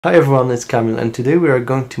Hi everyone, it's Kamil, and today we are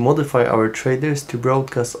going to modify our traders to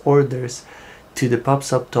broadcast orders to the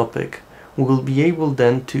PubSub topic. We will be able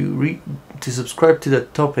then to subscribe to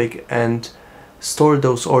that topic and store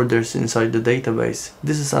those orders inside the database.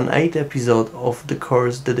 This is an 8th episode of the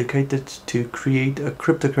course dedicated to create a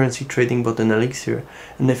cryptocurrency trading bot in Elixir,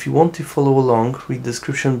 and if you want to follow along, read the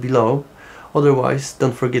description below. Otherwise,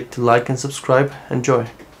 don't forget to like and subscribe. Enjoy!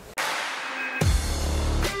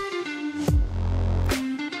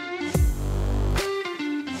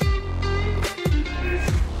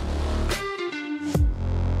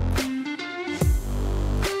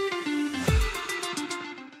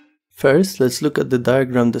 First, let's look at the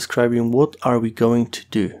diagram describing what are we going to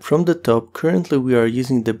do. From the top, currently we are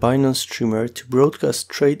using the Binance streamer to broadcast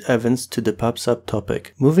trade events to the PubSub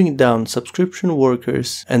topic. Moving down, subscription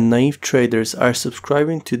workers and naive traders are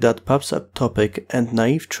subscribing to that PubSub topic, and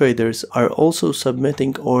naive traders are also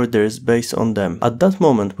submitting orders based on them. At that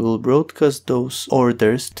moment, we will broadcast those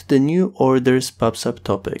orders to the new orders PubSub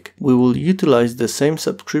topic. We will utilize the same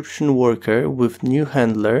subscription worker with new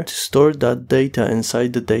handler to store that data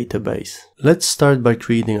inside the database. Let's start by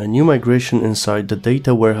creating a new migration inside the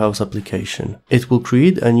data warehouse application. It will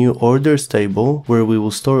create a new orders table where we will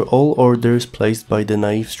store all orders placed by the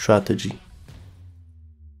naive strategy.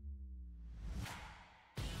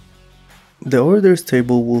 The orders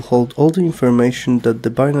table will hold all the information that the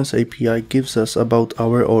Binance API gives us about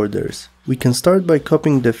our orders. We can start by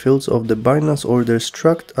copying the fields of the Binance orders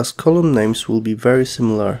struct, as column names will be very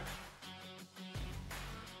similar.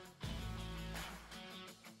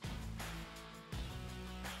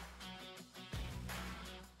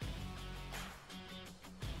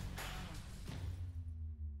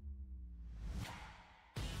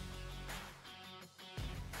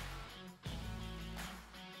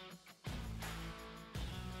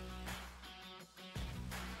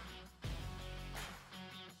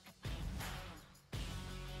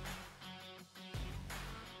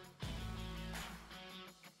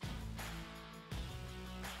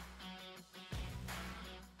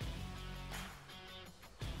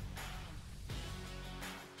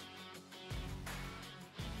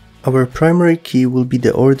 Our primary key will be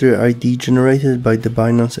the order ID generated by the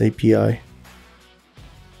Binance API.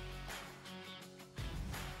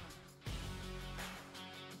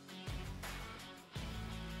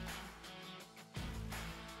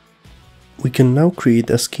 We can now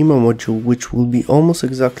create a schema module which will be almost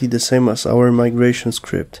exactly the same as our migration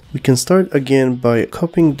script. We can start again by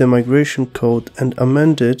copying the migration code and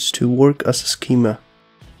amend it to work as a schema.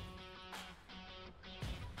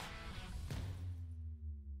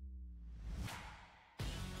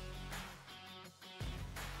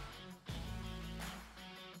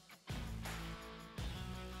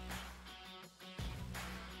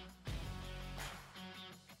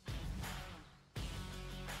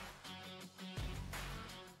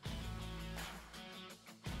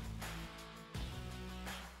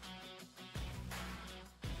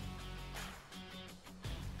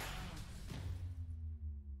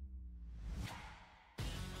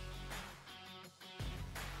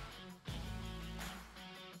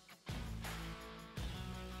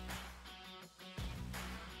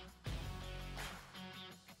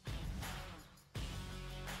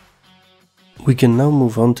 We can now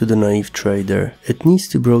move on to the naive trader. It needs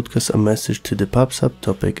to broadcast a message to the PubSub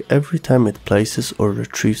topic every time it places or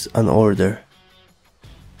retrieves an order.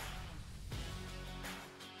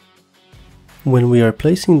 When we are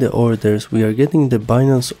placing the orders, we are getting the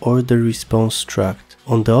Binance order response struct.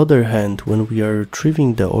 On the other hand, when we are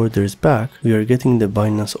retrieving the orders back, we are getting the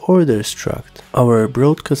Binance order struct. Our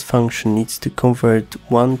broadcast function needs to convert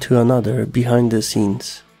one to another behind the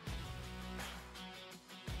scenes.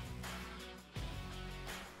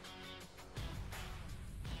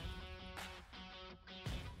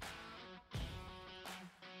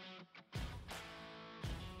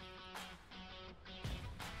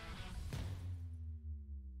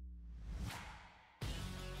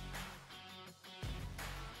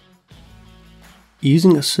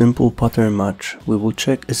 Using a simple pattern match, we will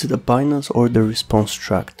check is it a Binance order response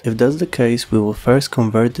struct. If that's the case, we will first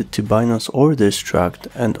convert it to Binance order struct,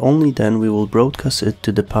 and only then we will broadcast it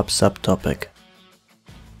to the PubSub topic.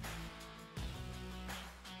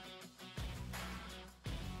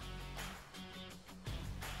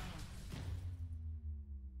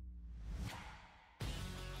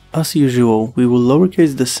 As usual, we will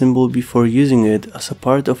lowercase the symbol before using it as a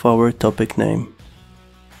part of our topic name.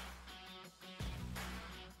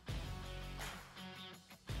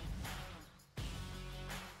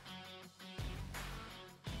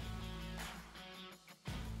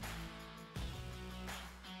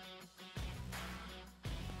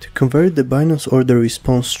 To convert the Binance order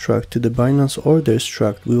response struct to the Binance order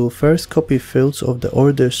struct, we will first copy fields of the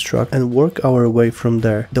order struct and work our way from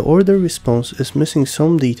there. The order response is missing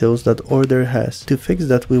some details that order has. To fix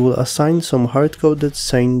that, we will assign some hard-coded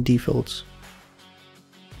sane defaults.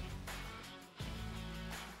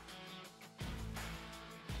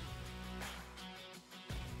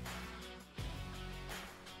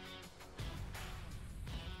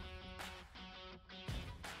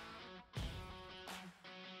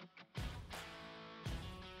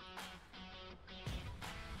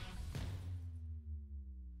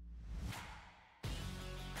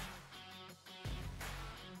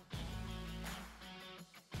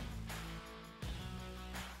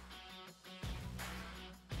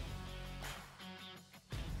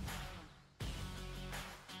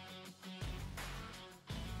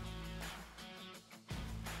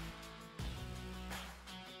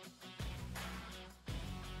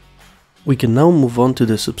 We can now move on to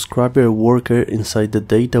the subscriber worker inside the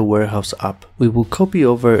data warehouse app. We will copy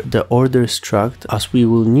over the order struct as we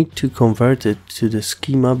will need to convert it to the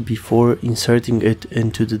schema before inserting it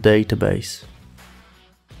into the database.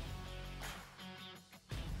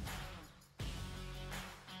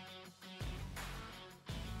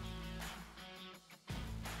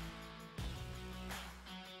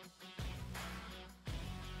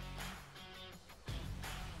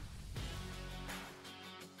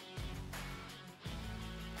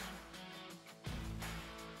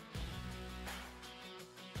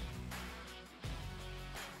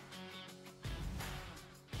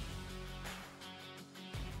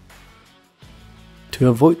 To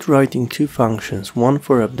avoid writing two functions, one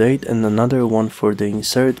for update and another one for the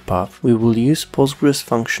insert path, we will use Postgres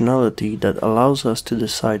functionality that allows us to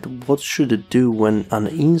decide what should it do when an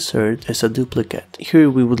insert is a duplicate. Here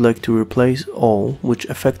we would like to replace all, which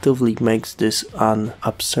effectively makes this an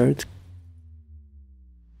upsert.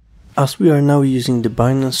 As we are now using the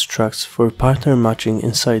Binance structs for pattern matching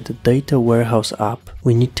inside the data warehouse app,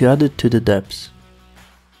 we need to add it to the depths.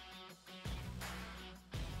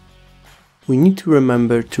 We need to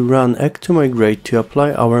remember to run ec2migrate to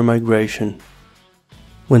apply our migration.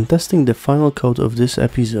 When testing the final code of this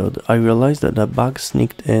episode, I realized that a bug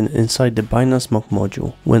sneaked in inside the Binance mock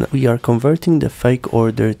module. When we are converting the fake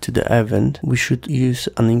order to the event, we should use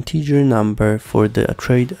an integer number for the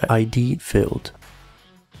trade ID field.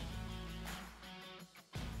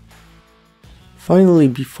 Finally,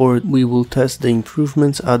 before we will test the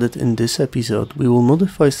improvements added in this episode, we will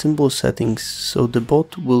modify symbol settings so the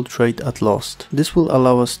bot will trade at lost. This will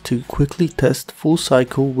allow us to quickly test full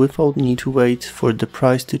cycle without need to wait for the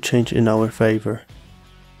price to change in our favor.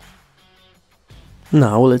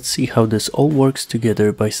 Now let's see how this all works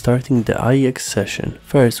together by starting the IEX session.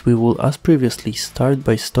 First, we will, as previously, start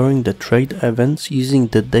by storing the trade events using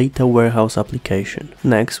the data warehouse application.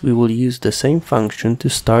 Next, we will use the same function to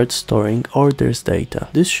start storing orders data.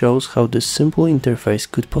 This shows how this simple interface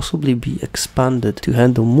could possibly be expanded to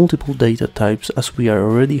handle multiple data types, as we are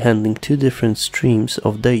already handling two different streams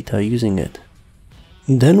of data using it.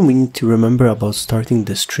 Then we need to remember about starting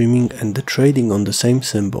the streaming and the trading on the same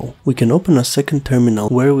symbol. We can open a second terminal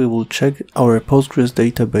where we will check our Postgres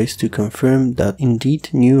database to confirm that indeed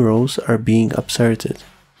new rows are being upserted.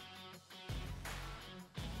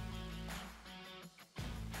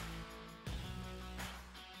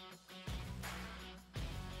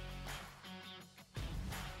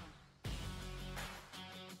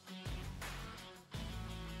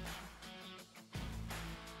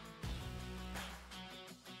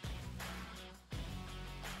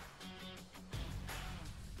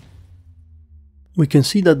 We can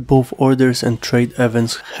see that both orders and trade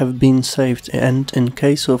events have been saved and, in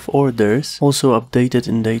case of orders, also updated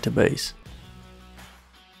in database.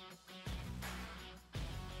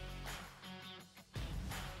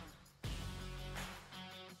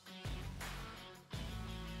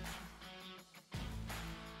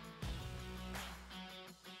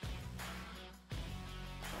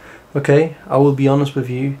 Okay, I will be honest with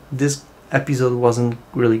you, this episode wasn't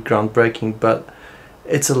really groundbreaking, but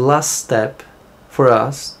it's a last step for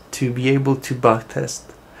us to be able to backtest.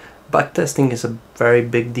 Backtesting is a very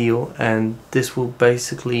big deal, and this will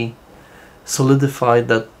basically solidify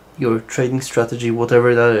that your trading strategy,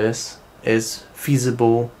 whatever that is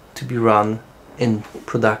feasible to be run in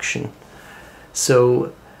production.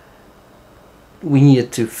 So we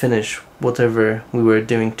needed to finish whatever we were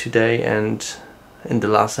doing today and in the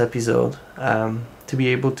last episode to be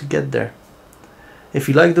able to get there. If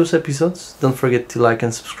you like those episodes, don't forget to like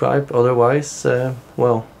and subscribe. Otherwise,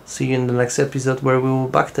 well, see you in the next episode where we will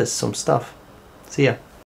backtest some stuff. See ya.